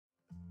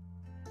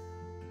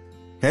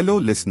Hello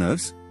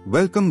listeners,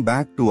 welcome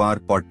back to our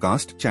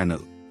podcast channel.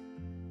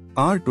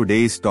 Our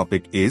today's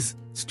topic is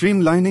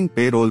streamlining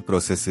payroll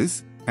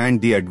processes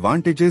and the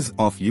advantages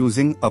of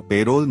using a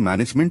payroll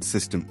management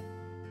system.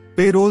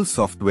 Payroll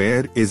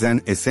software is an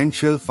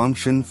essential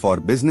function for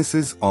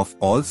businesses of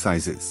all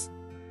sizes.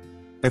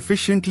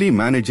 Efficiently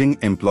managing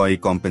employee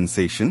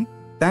compensation,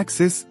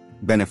 taxes,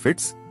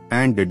 benefits,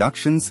 and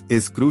deductions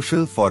is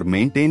crucial for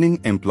maintaining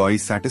employee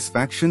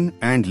satisfaction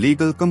and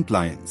legal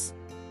compliance.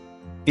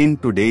 In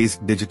today's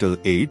digital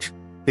age,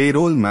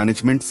 payroll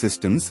management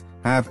systems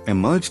have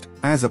emerged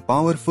as a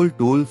powerful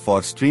tool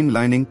for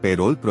streamlining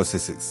payroll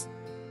processes.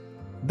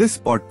 This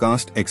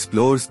podcast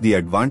explores the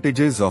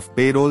advantages of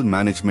payroll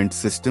management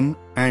system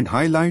and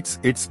highlights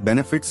its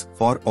benefits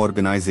for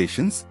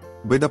organizations,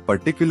 with a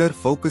particular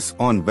focus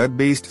on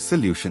web-based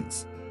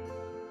solutions.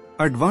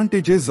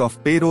 Advantages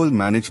of payroll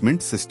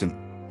management system: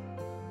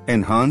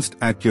 enhanced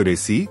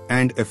accuracy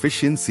and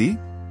efficiency.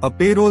 A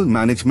payroll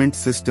management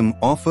system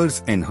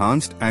offers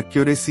enhanced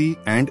accuracy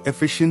and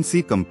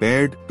efficiency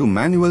compared to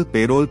manual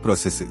payroll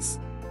processes.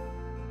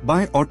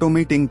 By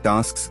automating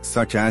tasks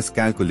such as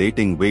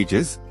calculating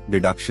wages,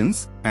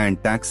 deductions,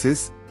 and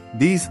taxes,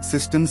 these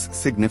systems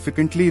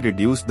significantly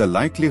reduce the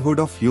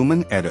likelihood of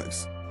human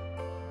errors.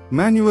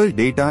 Manual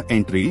data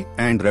entry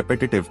and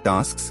repetitive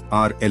tasks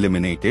are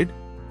eliminated,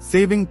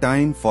 saving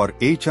time for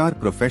HR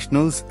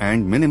professionals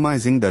and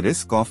minimizing the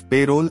risk of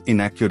payroll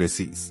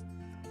inaccuracies.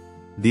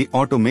 The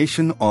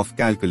automation of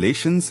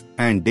calculations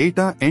and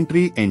data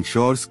entry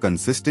ensures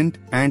consistent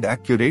and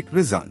accurate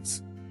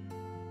results.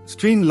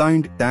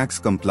 Streamlined tax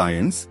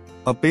compliance.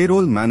 A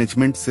payroll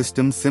management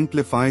system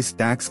simplifies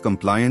tax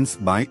compliance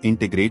by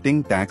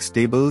integrating tax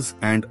tables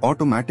and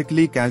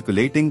automatically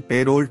calculating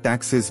payroll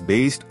taxes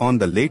based on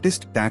the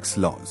latest tax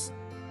laws.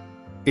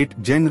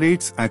 It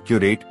generates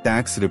accurate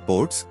tax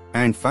reports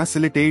and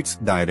facilitates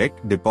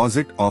direct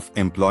deposit of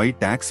employee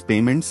tax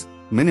payments,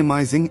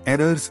 minimizing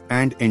errors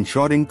and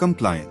ensuring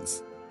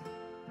compliance.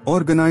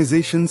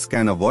 Organizations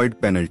can avoid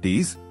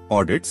penalties,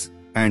 audits,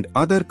 and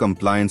other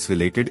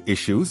compliance-related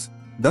issues,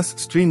 thus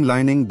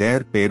streamlining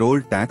their payroll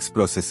tax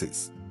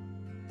processes.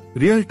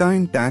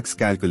 Real-time tax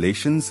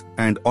calculations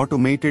and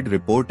automated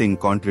reporting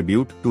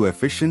contribute to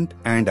efficient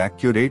and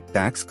accurate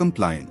tax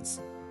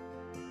compliance.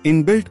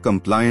 Inbuilt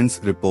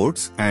compliance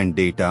reports and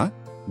data.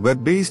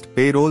 Web-based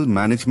payroll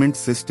management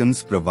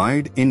systems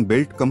provide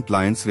inbuilt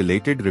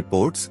compliance-related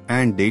reports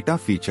and data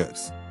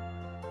features.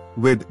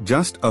 With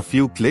just a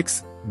few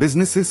clicks,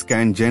 businesses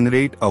can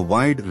generate a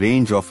wide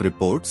range of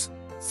reports,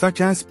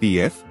 such as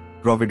PF,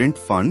 Provident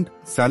Fund,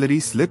 salary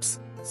slips,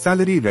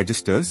 salary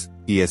registers,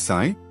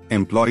 ESI,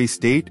 employee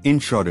state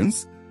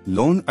insurance,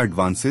 loan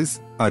advances,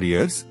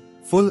 arrears,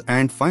 full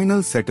and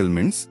final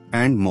settlements,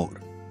 and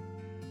more.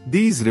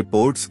 These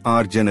reports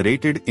are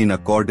generated in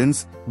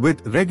accordance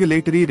with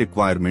regulatory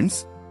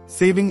requirements,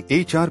 saving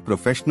HR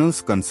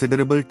professionals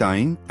considerable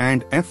time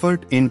and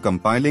effort in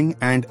compiling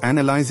and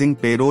analyzing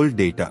payroll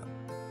data.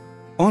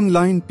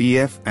 Online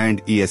PF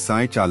and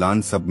ESI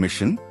challan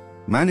submission.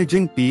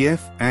 Managing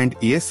PF and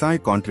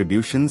ESI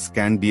contributions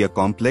can be a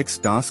complex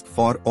task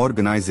for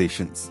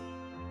organizations.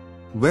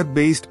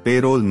 Web-based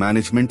payroll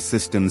management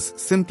systems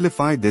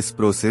simplify this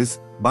process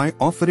by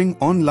offering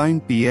online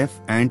PF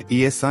and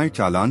ESI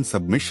challan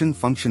submission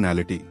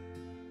functionality.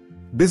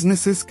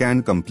 Businesses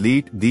can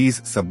complete these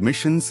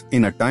submissions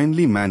in a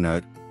timely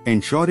manner,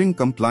 ensuring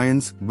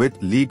compliance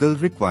with legal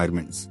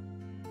requirements.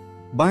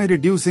 By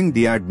reducing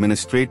the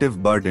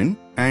administrative burden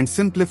and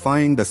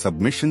simplifying the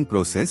submission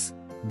process,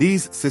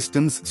 these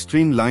systems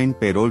streamline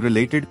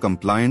payroll-related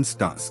compliance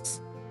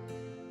tasks.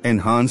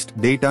 Enhanced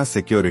data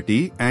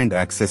security and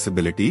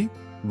accessibility.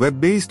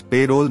 Web-based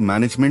payroll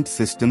management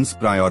systems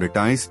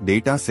prioritize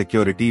data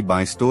security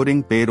by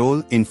storing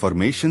payroll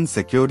information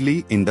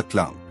securely in the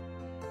cloud.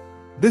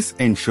 This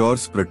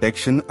ensures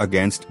protection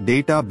against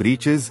data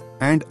breaches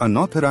and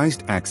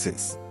unauthorized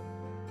access.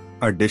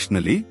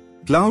 Additionally,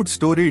 cloud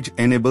storage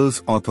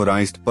enables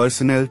authorized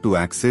personnel to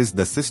access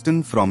the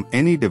system from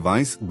any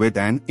device with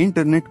an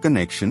internet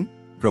connection,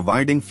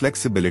 providing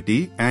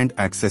flexibility and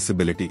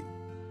accessibility.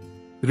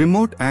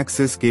 Remote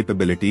access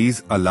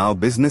capabilities allow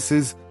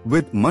businesses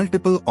with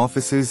multiple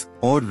offices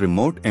or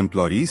remote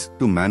employees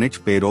to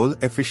manage payroll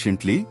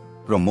efficiently,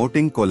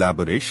 promoting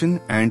collaboration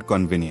and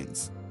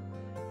convenience.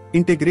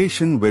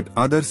 Integration with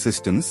other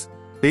systems.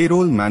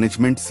 Payroll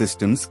management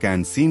systems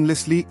can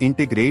seamlessly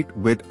integrate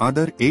with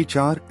other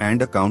HR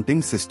and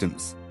accounting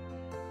systems.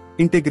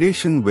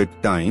 Integration with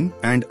time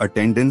and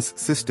attendance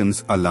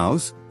systems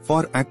allows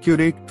for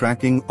accurate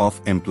tracking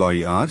of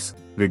employee hours,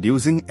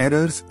 reducing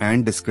errors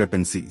and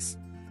discrepancies.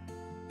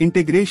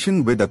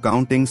 Integration with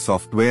accounting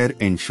software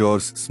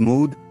ensures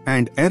smooth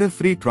and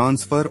error-free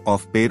transfer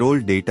of payroll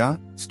data,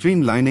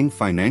 streamlining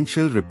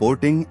financial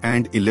reporting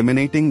and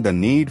eliminating the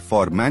need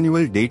for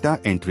manual data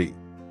entry.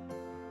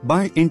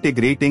 By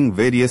integrating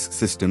various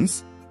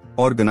systems,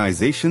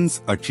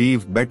 organizations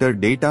achieve better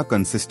data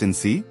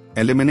consistency,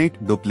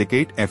 eliminate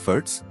duplicate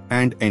efforts,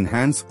 and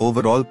enhance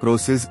overall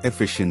process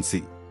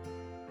efficiency.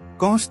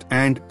 Cost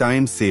and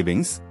time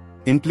savings.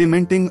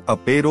 implementing a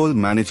payroll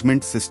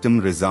management system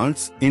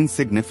results in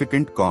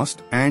significant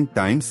cost and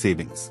time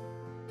savings.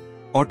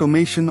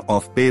 Automation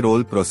of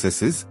payroll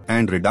processes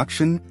and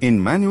reduction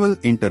in manual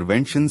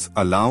interventions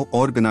allow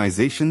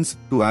organizations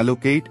to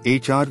allocate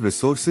HR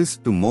resources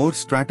to more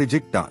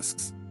strategic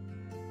tasks.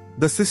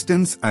 The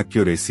system's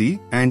accuracy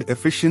and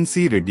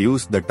efficiency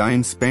reduce the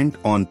time spent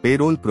on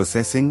payroll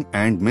processing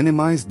and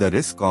minimize the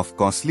risk of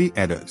costly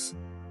errors.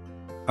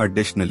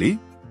 Additionally,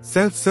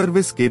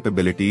 self-service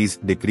capabilities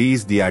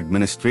decrease the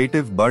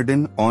administrative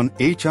burden on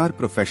HR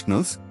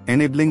professionals,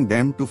 enabling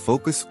them to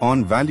focus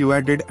on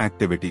value-added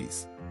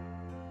activities.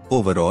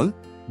 Overall,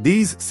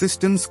 these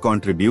systems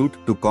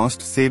contribute to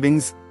cost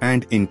savings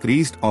and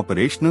increased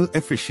operational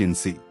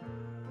efficiency.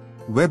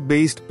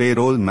 Web-based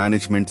payroll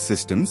management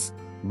systems.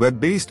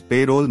 Web-based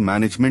payroll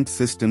management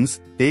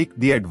systems take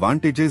the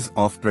advantages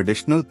of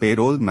traditional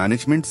payroll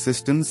management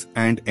systems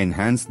and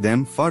enhance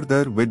them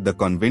further with the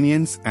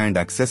convenience and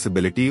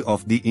accessibility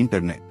of the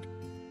Internet.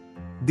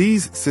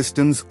 These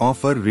systems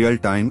offer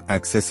real-time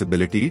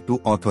accessibility to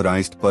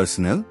authorized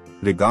personnel,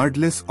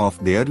 regardless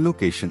of their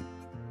location.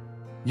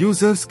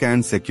 Users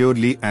can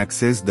securely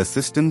access the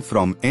system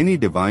from any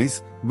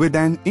device with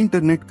an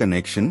internet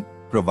connection,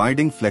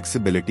 providing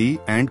flexibility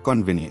and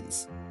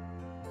convenience.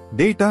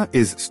 Data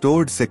is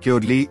stored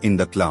securely in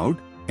the cloud,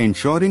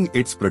 ensuring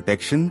its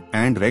protection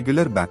and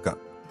regular backup.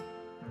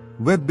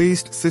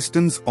 Web-based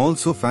systems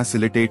also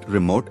facilitate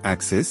remote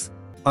access,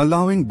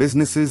 allowing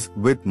businesses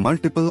with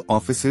multiple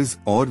offices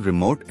or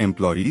remote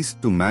employees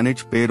to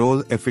manage payroll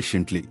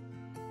efficiently.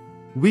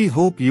 We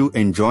hope you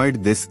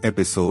enjoyed this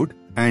episode,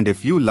 and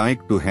if you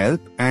like to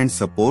help and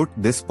support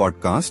this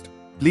podcast,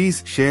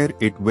 please share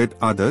it with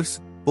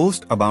others,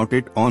 post about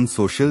it on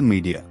social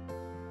media.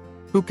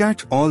 To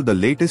catch all the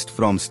latest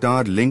from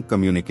Starlink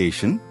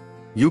Communication,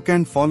 you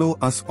can follow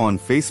us on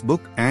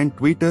Facebook and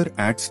Twitter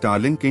at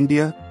Starlink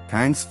India.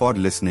 Thanks for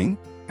listening,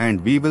 and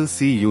we will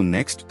see you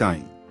next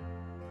time.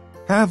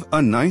 Have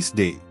a nice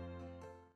day.